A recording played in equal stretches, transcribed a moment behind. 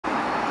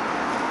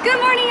Good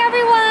morning,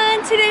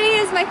 everyone! Today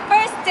is my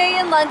first day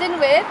in London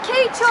with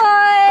Kate Choi!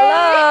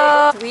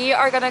 Hello! We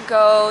are gonna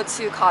go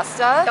to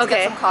Costa to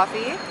get some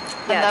coffee. And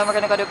Yes. then we're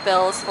gonna go to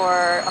Bill's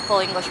for a full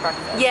English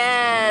breakfast.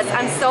 Yes,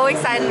 I'm so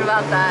excited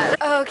about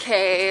that.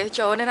 Okay,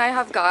 Joan and I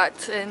have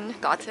bought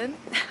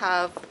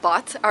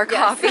our Yes.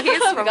 coffees We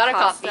from got a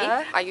Costa.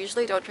 coffee. I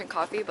usually don't drink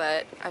coffee,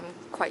 but I'm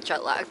quite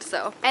jet lagged,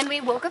 so. And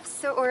we woke up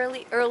so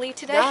early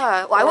today.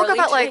 Yeah, well, I woke up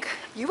at Early like,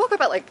 you woke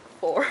up at like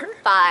 4?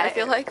 5. I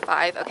feel like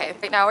 5. Okay,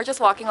 right now we're just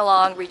walking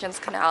along Regent's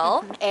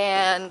Canal,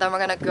 and then we're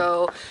gonna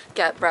go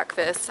get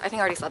breakfast. I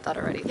think I already said that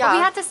already. Yeah. But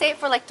we had to say it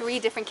for like 3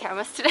 different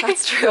cameras today.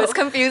 That's true. It's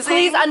confusing.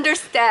 Please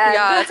understand.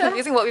 Yeah, it's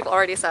confusing what we've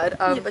already said.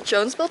 But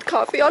Joan spilled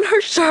coffee on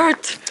her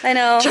shirt. I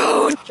know.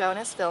 Joan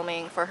is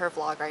filming for her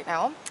vlog right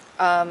now.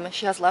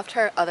 She has left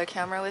her other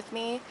camera with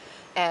me,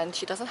 and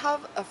she doesn't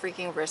have a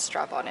freaking wrist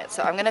strap on it.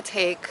 So I'm gonna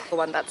take the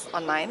one that's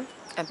on mine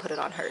and put it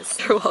on hers.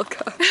 You're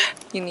welcome.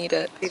 You need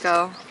it. Here you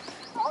go.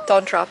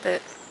 Don't drop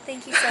it.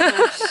 Thank you so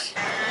much.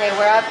 Okay,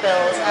 we're at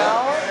Bill's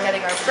now,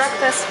 getting our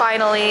breakfast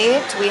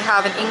finally. We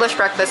have an English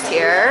breakfast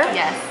here.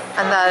 Yes.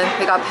 And then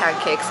we got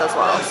pancakes as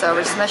well. So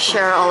we're just gonna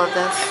share all of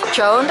this.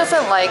 Joan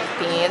doesn't like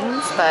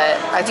beans,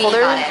 but I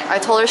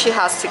told her she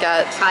has to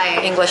get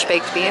English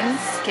baked beans.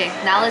 Okay,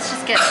 now let's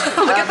just get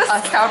Look at this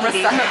camera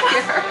setup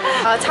here.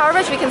 Tower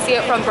Bridge, we can see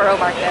it from Borough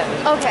Market.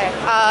 Okay.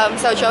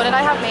 So Joan and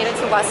I have made it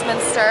to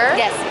Westminster.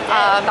 Yes, we did.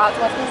 That's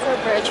Westminster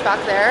Bridge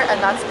back there, and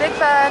that's Big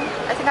Ben.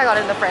 I think I got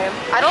it in the frame.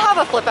 I don't have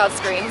a flip out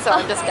screen, so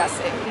I'm just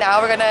guessing.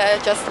 Now we're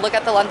gonna just look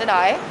at the London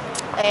Eye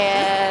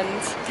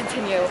and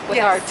continue with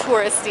our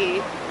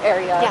touristy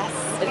area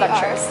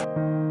adventures.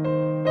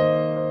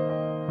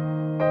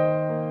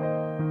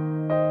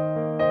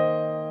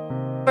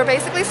 We're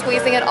basically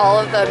squeezing in all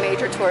of the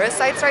major tourist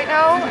sites right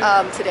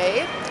now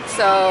today.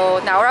 So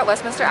now we're at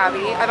Westminster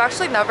Abbey. I've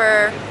actually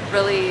never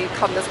really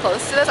come this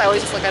close to this. I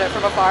always just look at it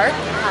from afar.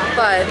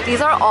 But these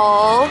are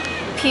all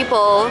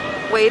people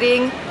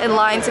waiting in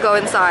line to go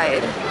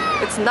inside.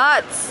 It's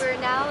nuts. We're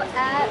now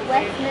at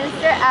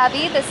Westminster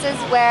Abbey. This is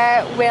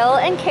where Will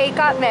and Kate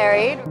got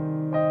married.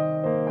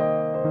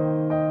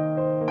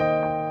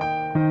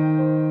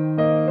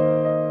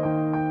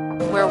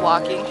 We're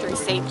walking through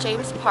St.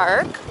 James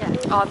Park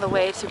on the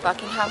way to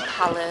Buckingham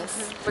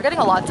Palace. We're getting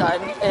a lot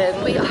done in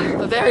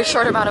a very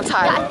short amount of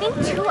time. Yeah, I think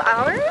 2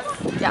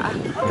 hours? Yeah.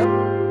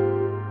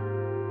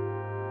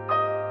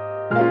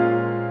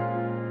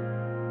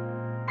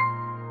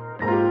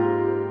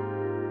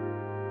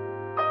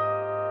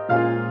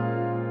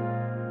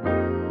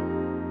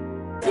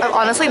 I've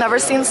honestly never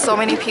seen so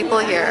many people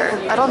here.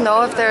 I don't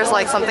know if there's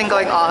like something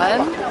going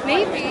on.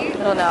 Maybe.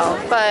 I don't know.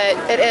 But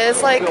it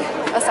is like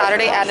a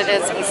Saturday and it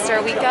is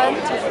Easter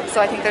weekend. So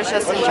I think there's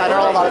just in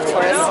general a lot of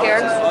tourists here.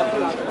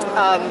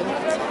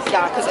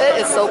 Yeah, because it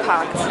is so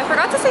packed. I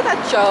forgot to say that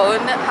Joan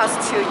has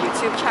 2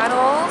 YouTube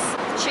channels.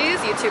 She's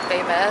YouTube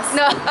famous.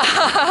 No.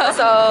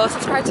 So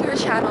subscribe to her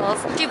channels.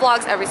 She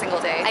vlogs every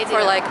single day. I do.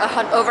 For like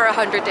over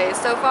 100 days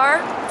so far.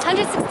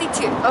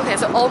 162. Okay,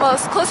 so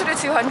almost closer to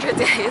 200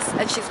 days.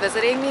 And she's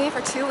visiting me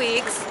for 2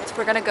 weeks. So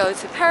we're gonna go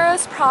to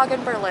Paris, Prague,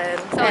 and Berlin.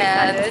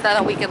 And then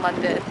a week in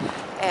London.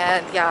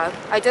 And yeah,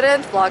 I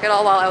didn't vlog at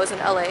all while I was in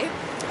LA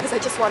because I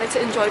just wanted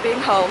to enjoy being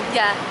home.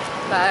 Yeah.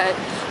 But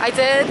I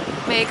did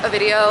make a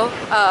video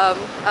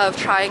of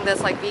trying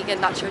this like vegan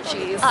nacho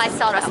cheese. Oh, I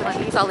saw that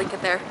recipe. one. So I'll link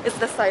it there. It's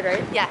this side,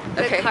 right? Yeah,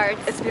 good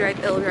cards. It'll be right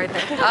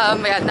there.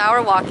 Yeah, now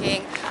we're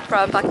walking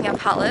from Buckingham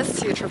Palace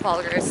to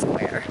Trafalgar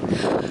Square.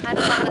 I don't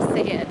know how to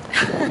say it.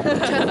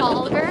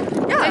 Trafalgar?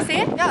 Yeah. Did I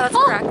say it? Yeah, that's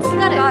correct. You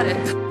got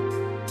it.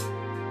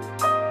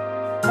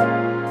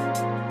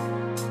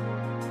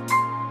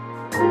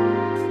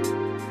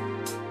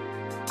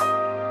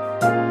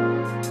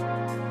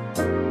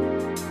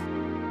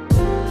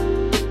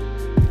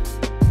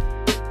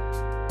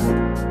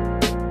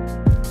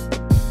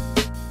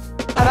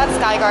 I'm at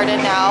Sky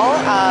Garden now.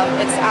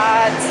 It's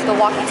at the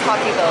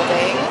walkie-talkie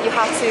building. You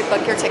have to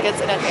book your tickets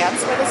in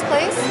advance for this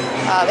place.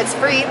 It's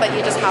free, but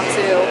you just have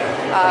to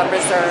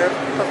reserve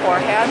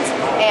beforehand.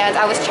 And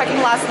I was checking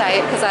last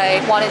night because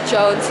I wanted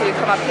Joan to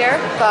come up here,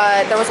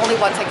 but there was only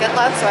 1 ticket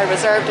left, so I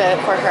reserved it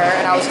for her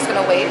and I was just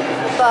gonna wait.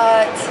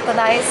 But the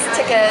nice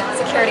ticket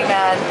security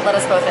man let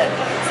us both in.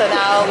 So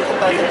now we can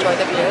both enjoy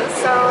the view.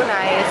 So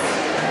nice.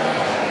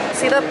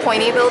 See the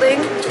pointy building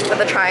with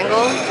the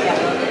triangle?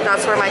 Yeah.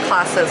 That's where my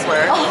classes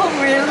were. Oh,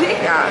 really?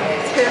 Yeah.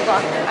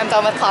 I'm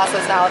done with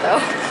classes now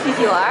though.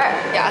 You are?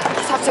 Yeah. I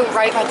just have to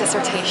write my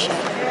dissertation.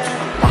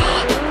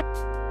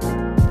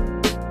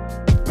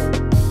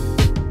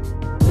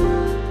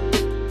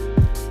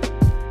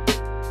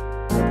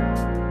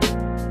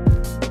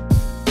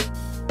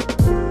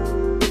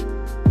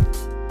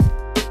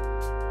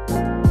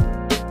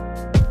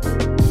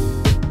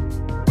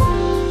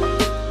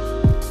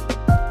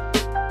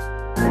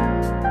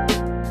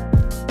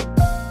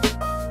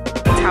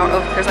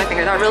 Here's my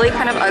finger. That really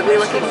kind of ugly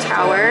looking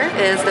tower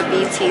is the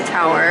BT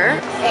Tower.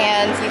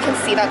 And you can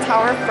see that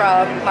tower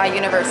from my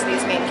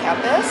university's main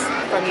campus,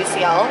 from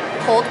UCL.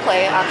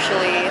 Coldplay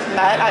actually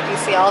met at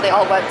UCL. They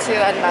all went to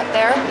and met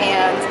there.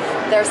 And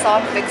Their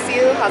song Fix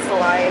You has the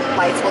line,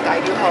 lights will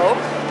guide you home.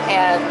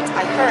 And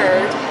I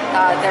heard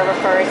that they're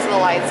referring to the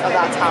lights of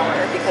that tower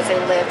because they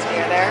lived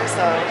near there.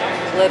 So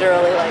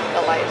literally like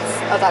the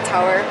lights of that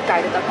tower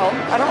guided them home.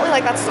 I don't really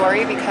like that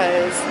story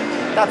because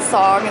that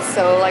song is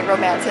so like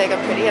romantic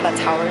and pretty, and that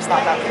tower is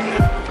not that pretty.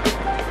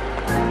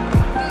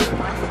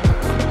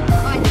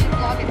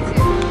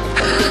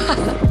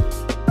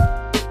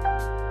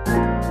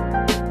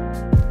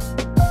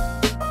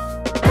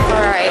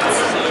 Alright,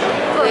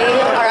 we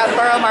are at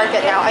Borough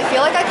Market now. I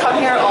feel like I come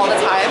here all the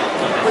time,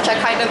 which I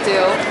kind of do,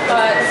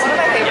 but it's one of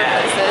my favorite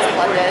places in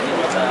London.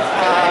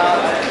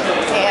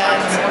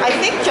 And I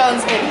think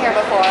Joan's been here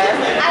before.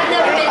 I've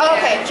never been here. Oh,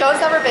 okay, Joan's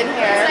never been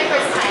here. It's my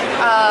first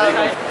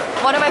time.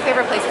 One of my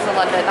favorite places in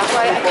London. That's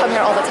why I come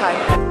here all the time.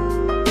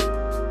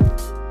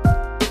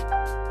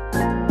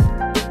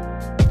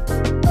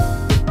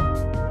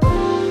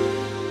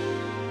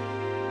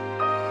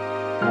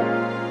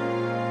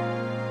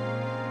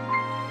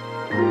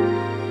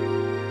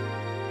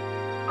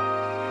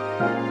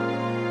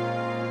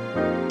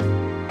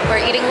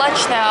 We're eating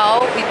lunch now.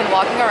 We've been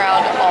walking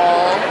around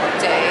all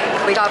day.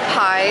 We got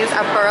pies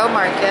at Borough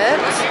Market.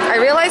 I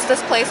realized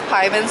this place,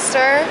 Pie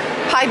Minister,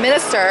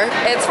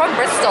 it's from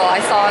Bristol. I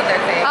saw on their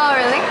thing. Oh,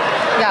 really?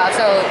 Yeah,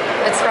 so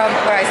it's from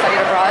where I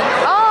studied abroad.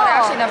 Oh! But I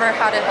actually never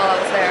had it while I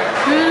was there.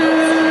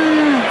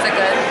 Is it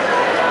good?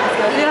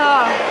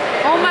 Yeah.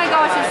 Oh my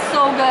gosh, it's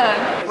so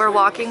good. We're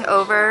walking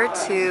over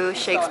to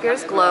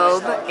Shakespeare's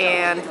Globe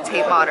and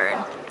Tate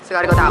Modern. So we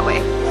gotta go that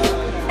way.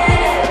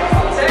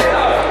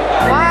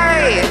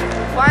 Why?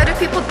 Why do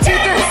people do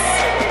this?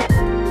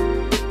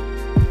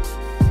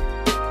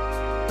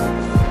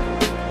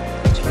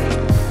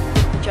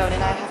 Joan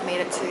and I have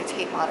made it to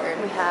Tate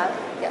Modern. We have?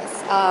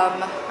 Yes.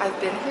 I've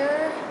been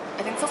here,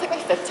 I think this is like my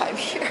 5th time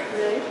here.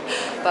 Really?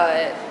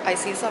 But I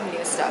see some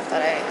new stuff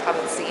that I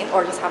haven't seen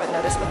or just haven't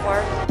noticed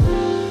before.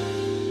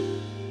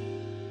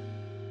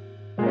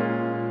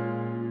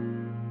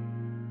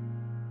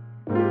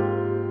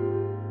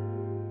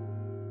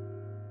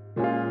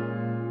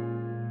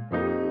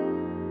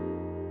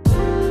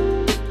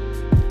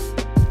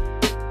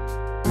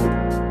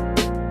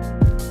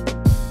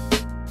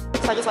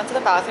 I just went to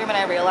the bathroom and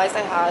I realized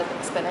I had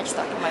spinach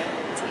stuck in my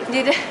teeth.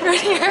 You did?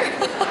 Right here.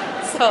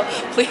 So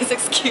please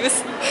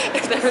excuse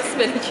if there was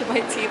spinach in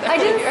my teeth. I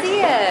didn't here. see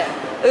it.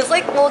 It was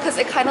like, well, because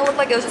it kind of looked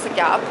like it was just a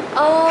gap.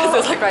 Oh. Because it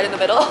was like right in the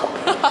middle.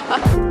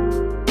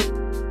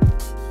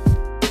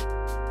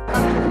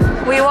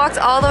 We walked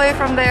all the way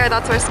from there.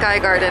 That's where Sky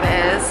Garden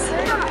is.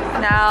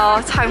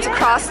 Now time to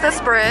cross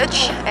this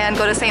bridge and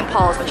go to St.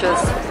 Paul's, which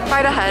is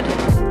right ahead.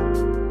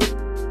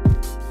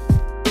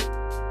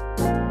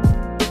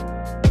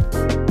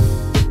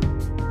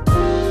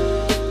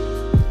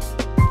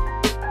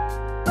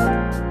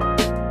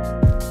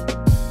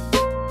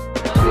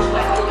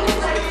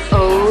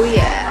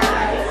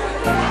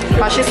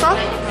 맛있어?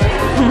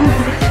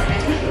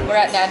 We're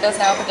at Nando's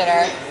now for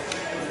dinner.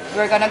 We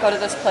were gonna go to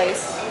this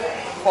place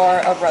for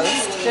a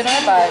roast dinner,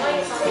 but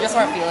we just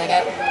weren't feeling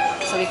it.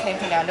 So we came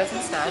to Nando's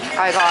instead.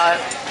 I got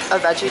a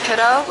veggie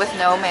pita with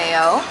no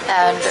mayo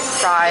and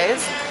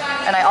fries.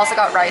 And I also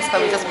got rice,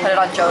 but we just put it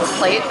on Joan's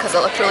plate because it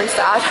looked really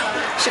sad.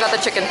 She got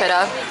the chicken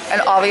pita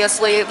and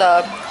obviously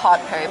the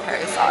hot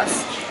peri-peri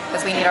sauce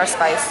because we need our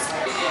spice.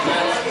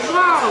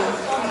 Wow,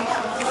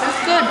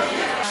 that's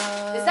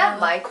good. Is that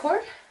my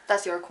cord?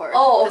 That's your cord.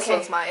 Oh, okay. This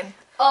one's mine.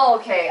 Oh,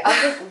 okay. I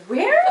was like,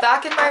 where?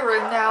 Back in my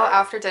room now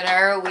after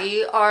dinner.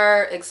 We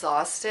are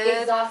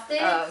exhausted.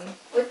 Exhausted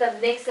with a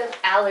mix of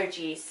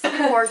allergies.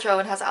 Poor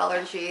Joan has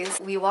allergies.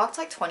 We walked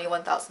like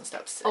 21,000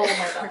 steps. Oh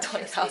my god.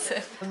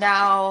 20,000.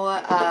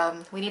 Now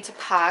we need to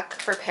pack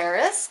for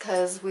Paris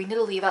because we need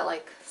to leave at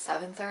like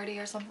 7:30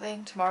 or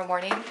something tomorrow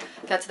morning.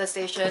 Get to the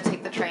station,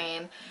 take the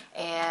train,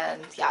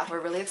 and yeah, we're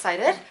really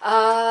excited.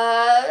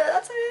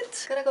 That's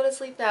it. Gonna go to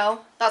sleep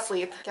now. Not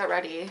sleep, get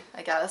ready,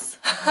 I guess.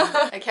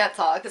 I can't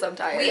talk because I'm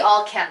tired. We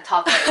all can't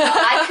talk right now.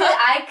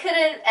 I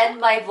couldn't end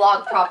my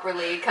vlog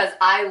properly because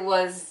I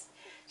was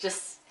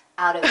just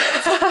out of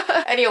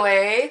it.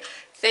 Anyway,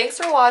 thanks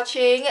for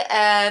watching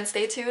and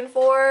stay tuned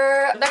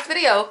for next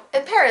video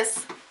in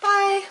Paris.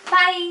 Bye.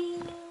 Bye.